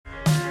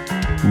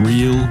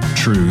Real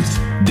truth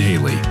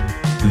daily.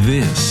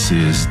 This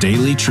is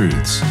Daily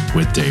Truths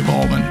with Dave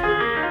Ahlman.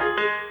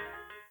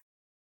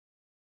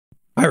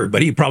 Hi,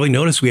 everybody. You probably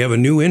noticed we have a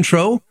new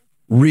intro,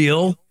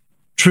 Real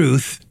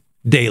Truth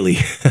Daily.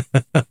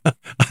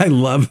 I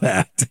love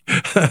that.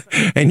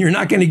 And you're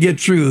not going to get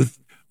truth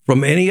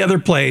from any other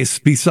place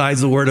besides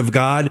the Word of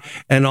God.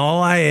 And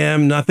all I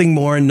am, nothing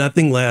more and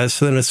nothing less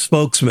than a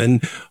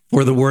spokesman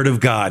for the Word of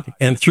God.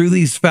 And through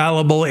these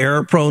fallible,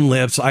 error-prone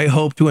lips, I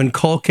hope to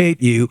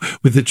inculcate you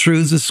with the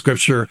truths of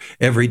Scripture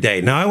every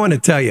day. Now, I want to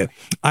tell you,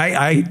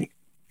 I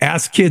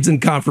asked kids in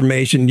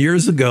confirmation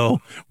years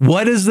ago,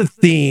 what is the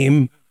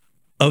theme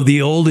of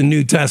the Old and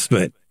New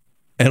Testament?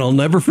 And I'll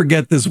never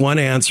forget this one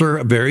answer,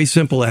 a very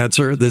simple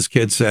answer. This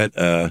kid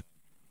said,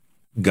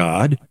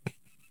 God.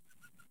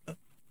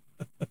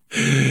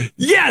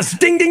 Yes,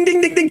 ding, ding,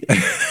 ding, ding, ding.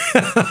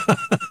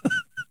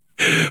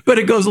 But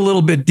it goes a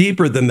little bit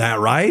deeper than that,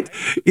 right?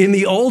 In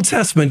the Old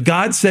Testament,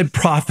 God said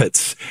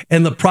prophets,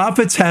 and the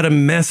prophets had a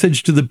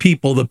message to the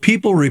people. The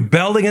people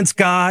rebelled against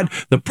God.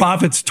 The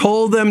prophets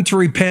told them to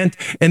repent,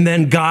 and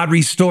then God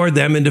restored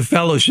them into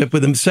fellowship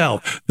with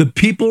himself. The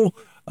people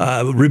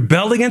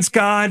rebelled against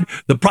God.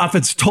 The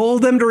prophets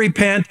told them to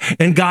repent,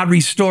 and God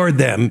restored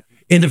them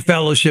into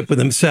fellowship with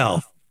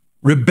himself.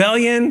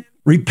 Rebellion,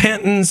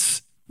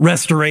 repentance,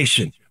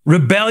 restoration.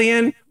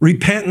 Rebellion,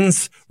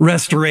 repentance,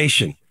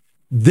 restoration.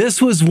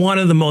 This was one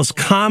of the most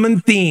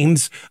common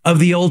themes of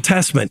the Old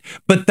Testament,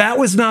 but that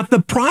was not the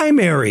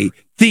primary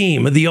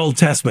theme of the Old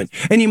Testament.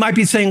 And you might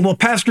be saying, well,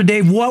 Pastor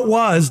Dave, what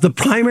was the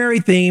primary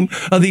theme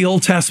of the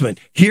Old Testament?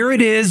 Here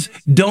it is.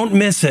 Don't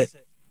miss it.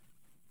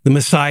 The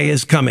Messiah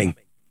is coming.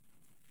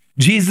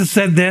 Jesus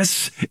said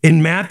this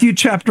in Matthew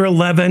chapter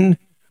 11,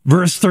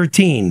 verse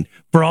 13.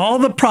 For all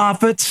the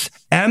prophets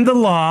and the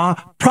law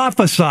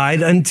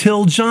prophesied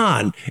until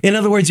John. In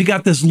other words, you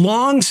got this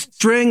long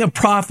string of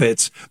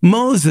prophets,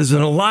 Moses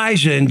and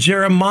Elijah and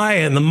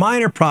Jeremiah and the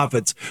minor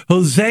prophets,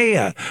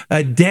 Hosea,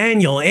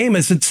 Daniel,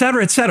 Amos,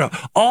 etc.,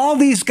 etc. All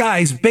these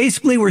guys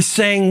basically were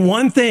saying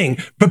one thing: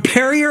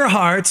 prepare your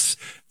hearts,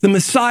 the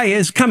Messiah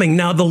is coming.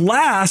 Now, the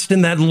last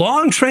in that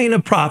long train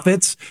of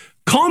prophets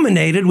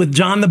culminated with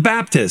John the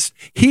Baptist.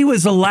 He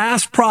was the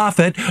last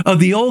prophet of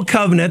the Old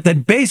Covenant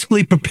that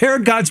basically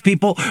prepared God's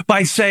people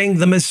by saying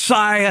the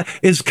Messiah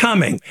is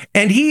coming.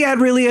 And he had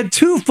really a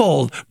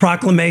twofold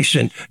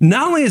proclamation.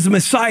 Not only is the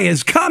Messiah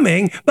is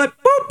coming, but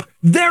boop,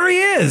 there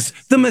he is.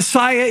 The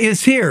Messiah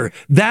is here.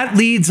 That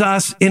leads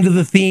us into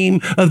the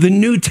theme of the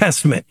New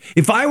Testament.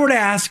 If I were to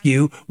ask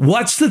you,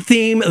 what's the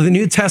theme of the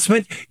New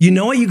Testament? You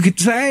know what you could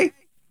say?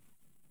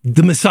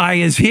 The Messiah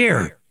is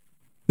here.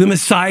 The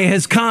Messiah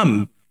has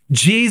come.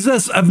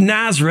 Jesus of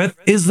Nazareth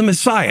is the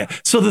Messiah.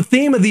 So the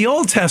theme of the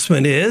Old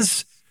Testament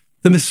is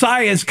the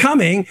Messiah is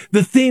coming.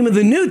 The theme of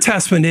the New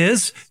Testament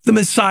is the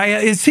Messiah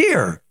is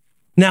here.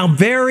 Now,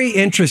 very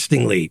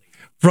interestingly,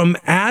 from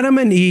Adam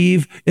and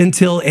Eve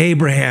until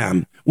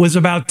Abraham was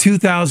about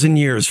 2,000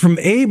 years. From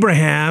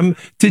Abraham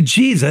to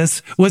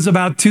Jesus was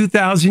about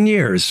 2,000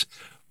 years.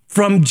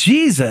 From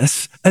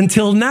Jesus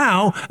until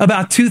now,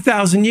 about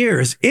 2,000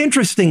 years.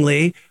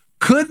 Interestingly,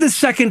 could the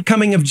second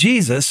coming of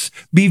Jesus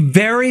be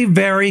very,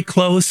 very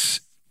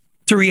close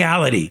to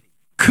reality?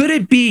 Could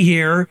it be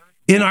here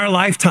in our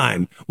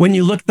lifetime? When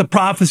you look at the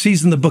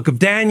prophecies in the book of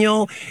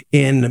Daniel,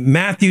 in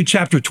Matthew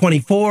chapter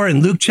 24,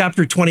 in Luke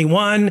chapter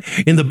 21,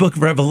 in the book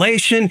of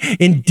Revelation,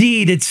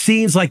 indeed, it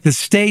seems like the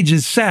stage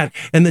is set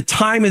and the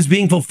time is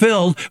being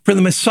fulfilled for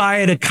the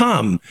Messiah to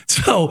come.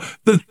 So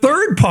the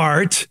third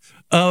part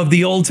of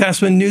the Old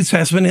Testament, New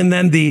Testament, and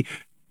then the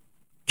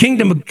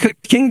kingdom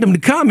to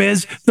come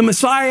is the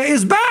Messiah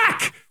is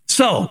back.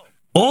 So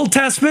Old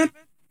Testament,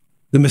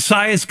 the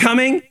Messiah is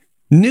coming.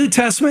 New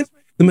Testament,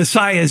 the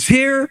Messiah is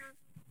here.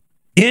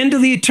 Into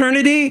the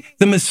eternity,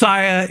 the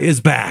Messiah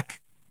is back.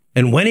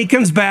 And when he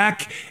comes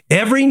back,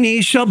 every knee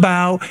shall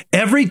bow,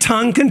 every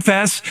tongue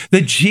confess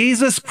that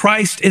Jesus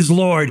Christ is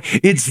Lord.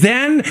 It's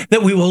then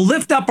that we will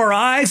lift up our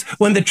eyes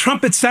when the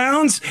trumpet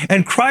sounds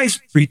and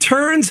Christ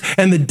returns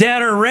and the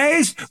dead are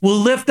raised. We'll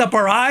lift up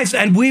our eyes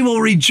and we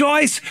will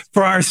rejoice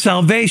for our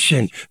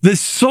salvation, the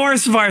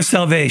source of our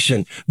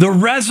salvation, the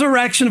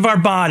resurrection of our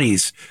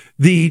bodies,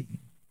 the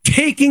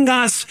taking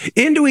us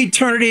into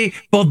eternity,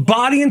 both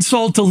body and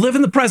soul, to live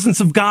in the presence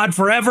of God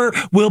forever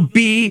will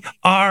be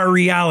our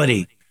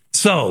reality.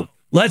 So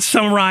let's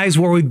summarize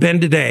where we've been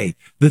today.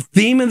 The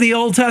theme of the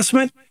Old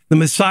Testament, the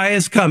Messiah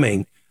is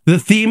coming. The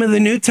theme of the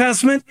New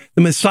Testament,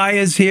 the Messiah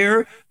is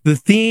here. The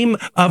theme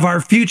of our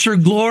future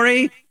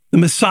glory, the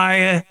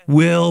Messiah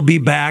will be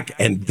back,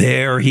 and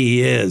there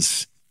he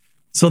is.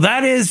 So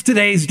that is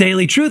today's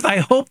Daily Truth. I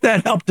hope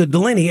that helped to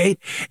delineate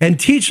and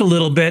teach a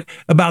little bit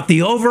about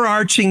the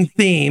overarching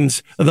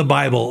themes of the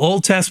Bible,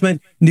 Old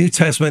Testament, New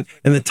Testament,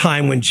 and the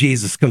time when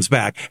Jesus comes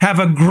back. Have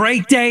a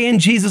great day in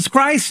Jesus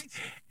Christ,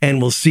 and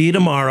we'll see you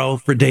tomorrow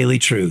for Daily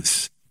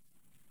Truths.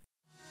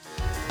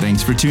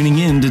 Thanks for tuning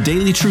in to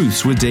Daily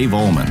Truths with Dave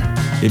Ahlman.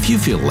 If you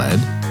feel led,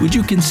 would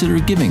you consider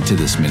giving to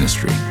this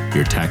ministry?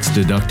 Your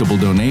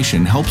tax-deductible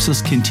donation helps us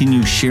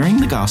continue sharing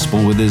the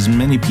gospel with as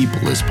many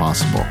people as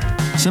possible.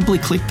 Simply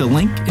click the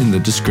link in the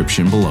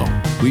description below.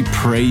 We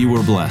pray you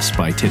were blessed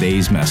by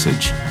today's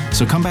message.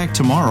 So come back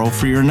tomorrow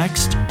for your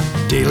next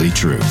Daily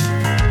Truth.